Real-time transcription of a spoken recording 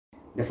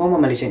The former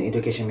Malaysian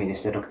Education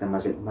Minister Dr.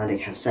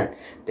 Malik has said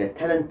the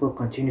talent pool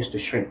continues to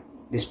shrink,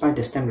 despite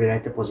the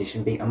STEM-related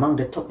position being among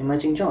the top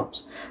emerging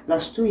jobs.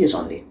 Last 2 years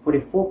only,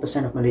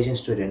 44% of Malaysian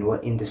students were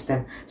in the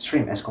STEM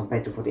stream as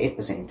compared to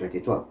 48% in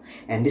 2012,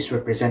 and this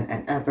represents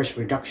an average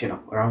reduction of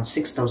around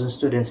 6,000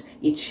 students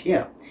each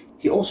year.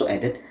 He also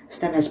added,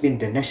 STEM has been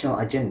the national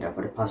agenda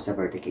for the past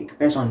several decades.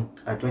 Based on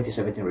a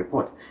 2017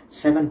 report,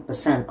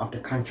 7% of the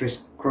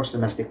country's gross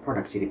domestic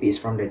product GDP is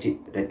from the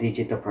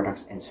digital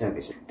products and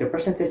services. The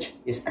percentage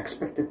is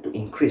expected to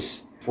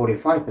increase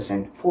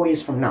 45% 4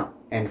 years from now,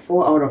 and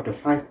 4 out of the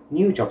 5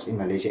 new jobs in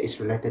Malaysia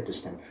is related to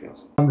STEM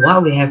fields. From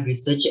what we have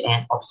researched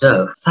and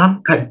observed,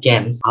 some card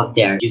games out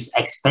there use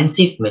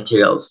expensive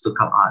materials to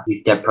come out with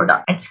their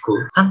product. At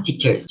school, some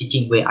teachers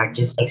teaching way are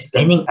just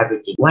explaining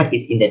everything what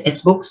is in the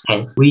textbooks.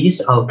 Hence, we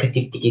use our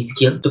creativity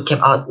skill to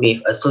come out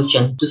with a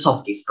solution to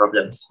solve these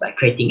problems by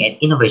creating an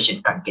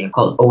innovation card game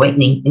called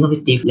Awakening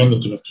Innovative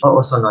Learning Chemistry, or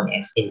also known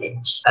as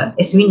InLeach.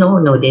 As we know,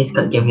 nowadays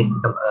card game has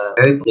become a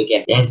very popular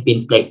game that has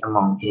been played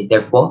among teenagers.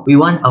 Therefore, we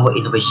want our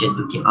innovation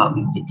to come out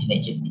with the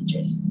teenagers'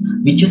 interest.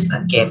 We choose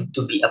card game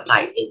to be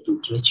applied into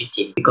chemistry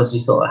team because we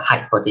saw a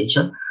high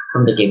potential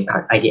from the game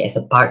card idea as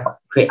a part of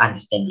great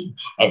understanding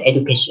and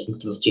education in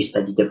chemistry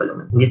study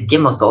development. In this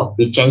game also,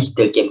 we changed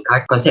the game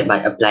card concept by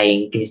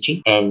applying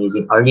chemistry and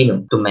using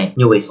Arduino to make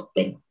new ways of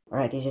playing.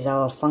 Alright, this is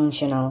our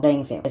functional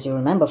playing field. As you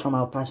remember from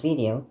our past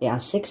video, there are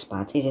 6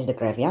 parts. This is the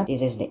graveyard,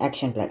 this is the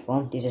action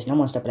platform, this is no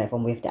monster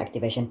platform with the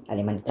activation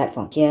element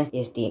platform. Here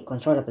is the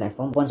controller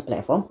platform, bonds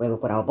platform, where we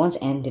put our bonds,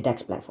 and the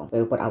decks platform,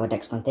 where we put our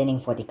decks containing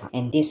 40 cards.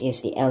 And this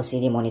is the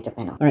LCD monitor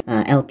panel.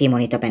 Alright, LP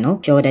monitor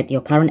panel show that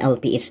your current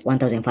LP is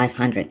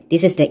 1500.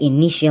 This is the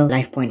initial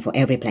life point for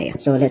every player.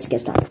 So let's get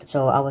started.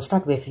 So I will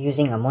start with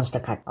using a monster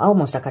card. Our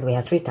monster card, we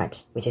have 3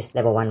 types, which is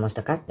level 1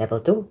 monster card,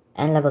 level 2,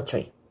 and level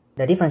 3.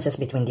 The differences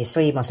between these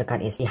 3 monster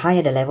cards is the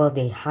higher the level,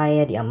 the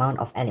higher the amount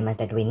of element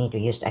that we need to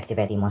use to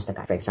activate the monster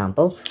card. For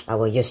example, I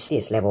will use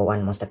this level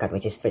 1 monster card,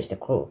 which is Fritz the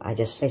Crew. I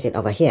just place it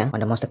over here on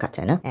the monster card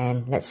center,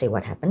 and let's see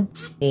what happens.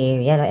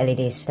 The yellow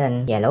LEDs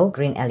turn yellow,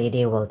 green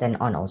LED will turn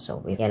on also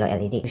with yellow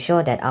LED to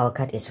show that our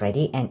card is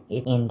ready and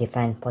it's in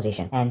defense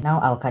position. And now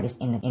our card is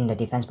in the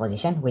defense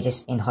position, which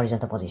is in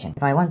horizontal position.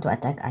 If I want to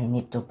attack, I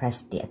need to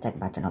press the attack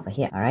button over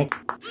here. Alright,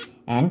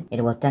 and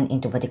it will turn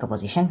into vertical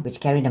position, which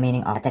carry the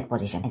meaning of attack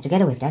position. And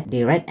together with that,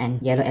 the red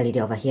and yellow LED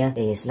over here,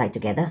 they slide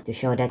together to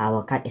show that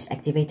our card is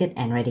activated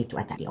and ready to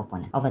attack the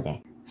opponent over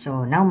there.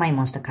 So now my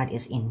monster card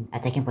is in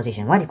attacking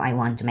position. What if I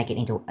want to make it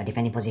into a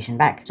defending position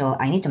back? So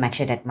I need to make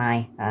sure that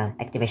my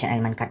activation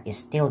element card is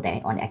still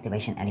there on the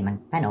activation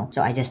element panel.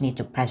 So I just need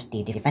to press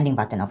the defending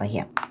button over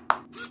here.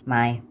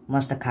 My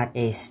monster card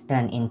is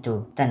turned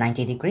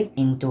 90 degree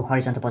into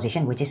horizontal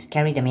position, which is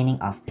carry the meaning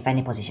of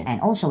defending position.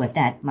 And also with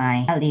that,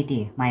 my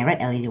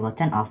red LED will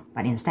turn off,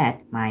 but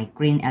instead my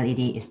green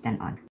LED is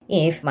turned on.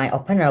 If my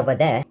opponent over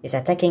there is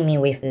attacking me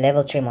with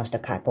level 3 monster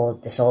card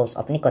called the Souls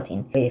of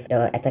Nicotine with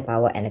the attack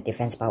power and the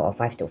defense power of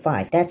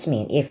 525, that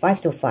means if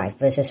 525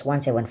 versus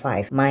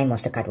 175, my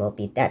monster card will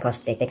be dead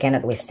because they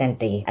cannot withstand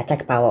the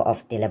attack power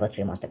of the level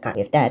 3 monster card.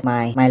 With that,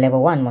 my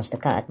level 1 monster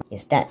card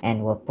is dead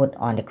and will put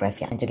on the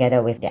graveyard, and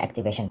together with the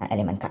activation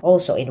element card.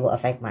 Also, it will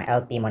affect my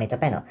LP monitor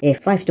panel. If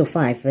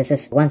 525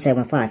 versus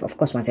 175, of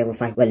course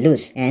 175 will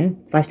lose,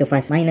 and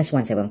 525 minus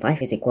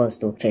 175 is equals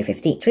to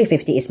 350.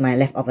 350 is my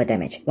leftover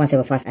damage.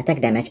 175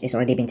 attack damage is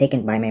already been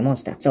taken by my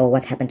monster. So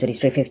what happened to this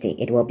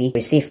 350? It will be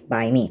received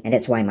by me, and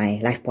that's why my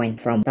life point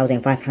from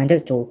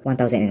 1500 to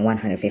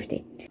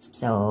 1150.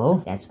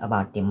 So that's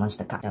about the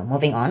monster card. So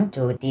moving on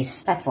to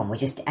this platform,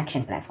 which is the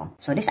action platform.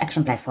 So this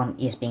action platform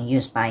is being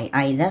used by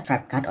either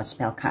trap card or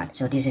spell card.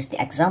 So this is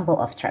the example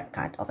of trap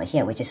card over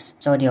here, which is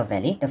Sodio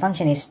Valley. The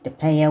function is the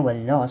player will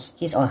lose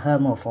his or her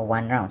move for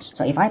 1 round.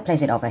 So if I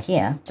place it over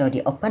here, so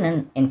the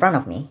opponent in front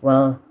of me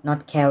will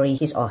not carry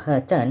his or her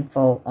turn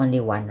for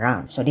only 1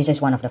 round. So this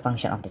is one of the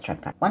function of the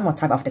trap card. One more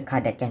type of the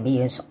card that can be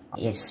used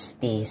is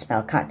the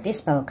spell card. This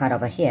spell card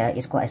over here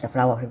is called as the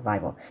Flower of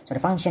Revival. So the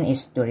function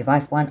is to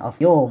revive one of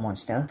your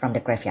monster from the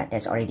graveyard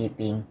that's already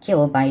being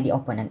killed by the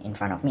opponent in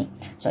front of me.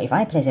 So if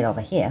I place it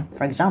over here,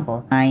 for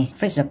example, my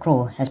Fritz the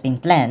Crow has been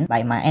claimed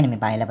by my enemy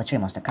by a level 3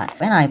 monster card.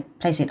 When I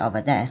place it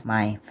over there,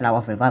 my Flower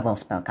of Revival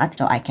spell card,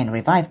 so I can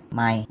revive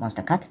my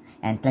monster card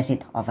and place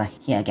it over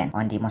here again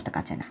on the monster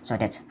card center. So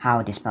that's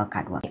how the spell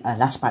card works.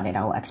 Last part that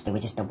I will explain,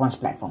 which is the bonds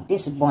platform.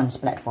 This bonds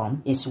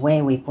platform is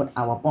where we put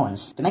our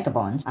bonds. To make a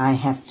bond, I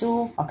have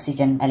 2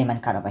 oxygen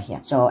element card over here.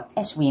 So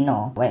as we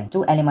know, when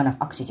 2 elements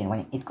of oxygen,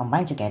 when it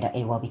combine together,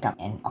 it will become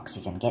an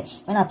oxygen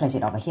gas. When I place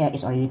it over here,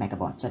 it's already make a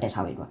bond. So that's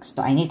how it works.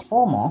 So I need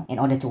 4 more in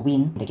order to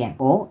win the game.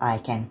 Or I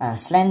can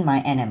slam my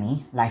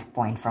enemy life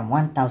point from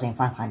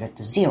 1500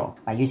 to 0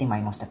 by using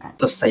my monster card.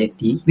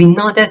 Society, we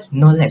know that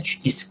knowledge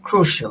is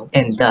crucial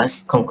and thus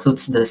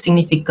concludes the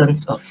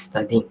significance of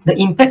studying. The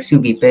impacts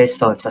will be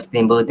based on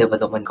Sustainable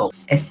Development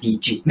Goals,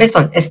 SDG. Based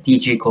on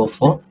SDG Goal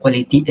 4,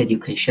 Quality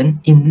Education,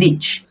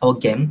 InLeach, our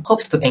game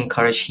hopes to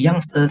encourage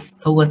youngsters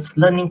towards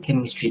learning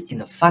chemistry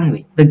in a fun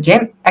way. The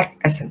game acts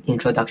as an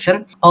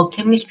introduction or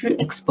chemistry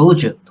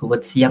exposure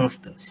towards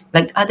youngsters.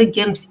 Like other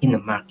games in the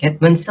market,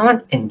 when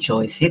someone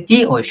enjoys it,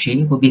 he or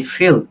she will be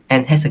thrilled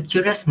and has a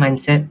curious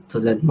mindset to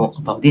learn more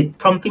about it,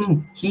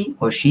 prompting he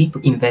or she to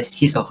invest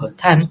his or her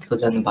time to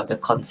learn about the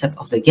concept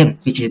of the game,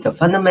 which is the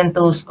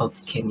fundamentals of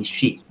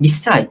chemistry.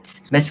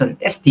 Besides, based on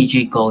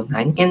SDG Goal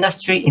 9,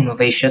 Industry,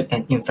 Innovation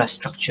and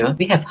Infrastructure,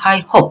 we have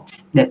high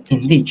hopes that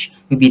InLeach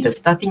will be the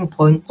starting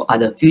point for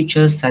other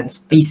future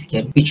science-based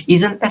games which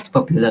isn't as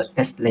popular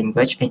as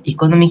language and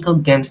economical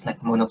games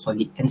like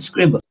Monopoly and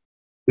Scribble.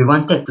 We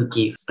wanted to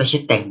give special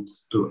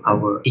thanks to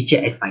our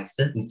teacher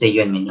advisor, Mr.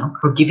 Yuan Menyo,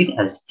 for giving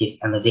us this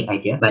amazing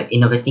idea by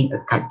innovating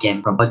a card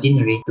game from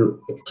ordinary to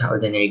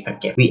extraordinary card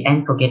game. We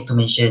ain't forget to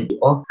mention the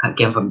old card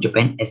game from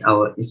Japan as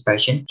our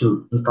inspiration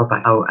to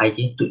provide our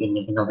idea to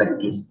innovate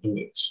this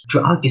image.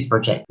 Throughout this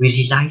project, we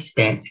realized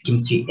that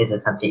chemistry is a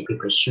subject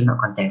people should not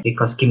contempt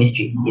because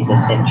chemistry is a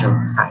central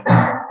science.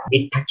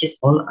 It touches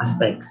all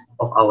aspects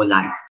of our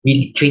life.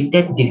 We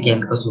created this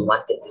game because we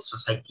wanted the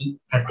society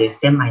have the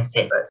same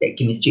mindset that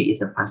chemistry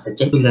is a fun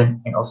subject to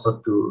learn and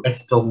also to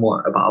explore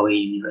more about our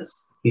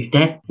universe. With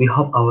that, we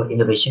hope our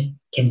innovation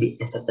can be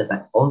accepted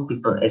by all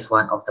people as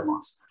one of the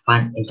most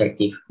fun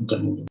interactive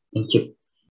game. Thank you.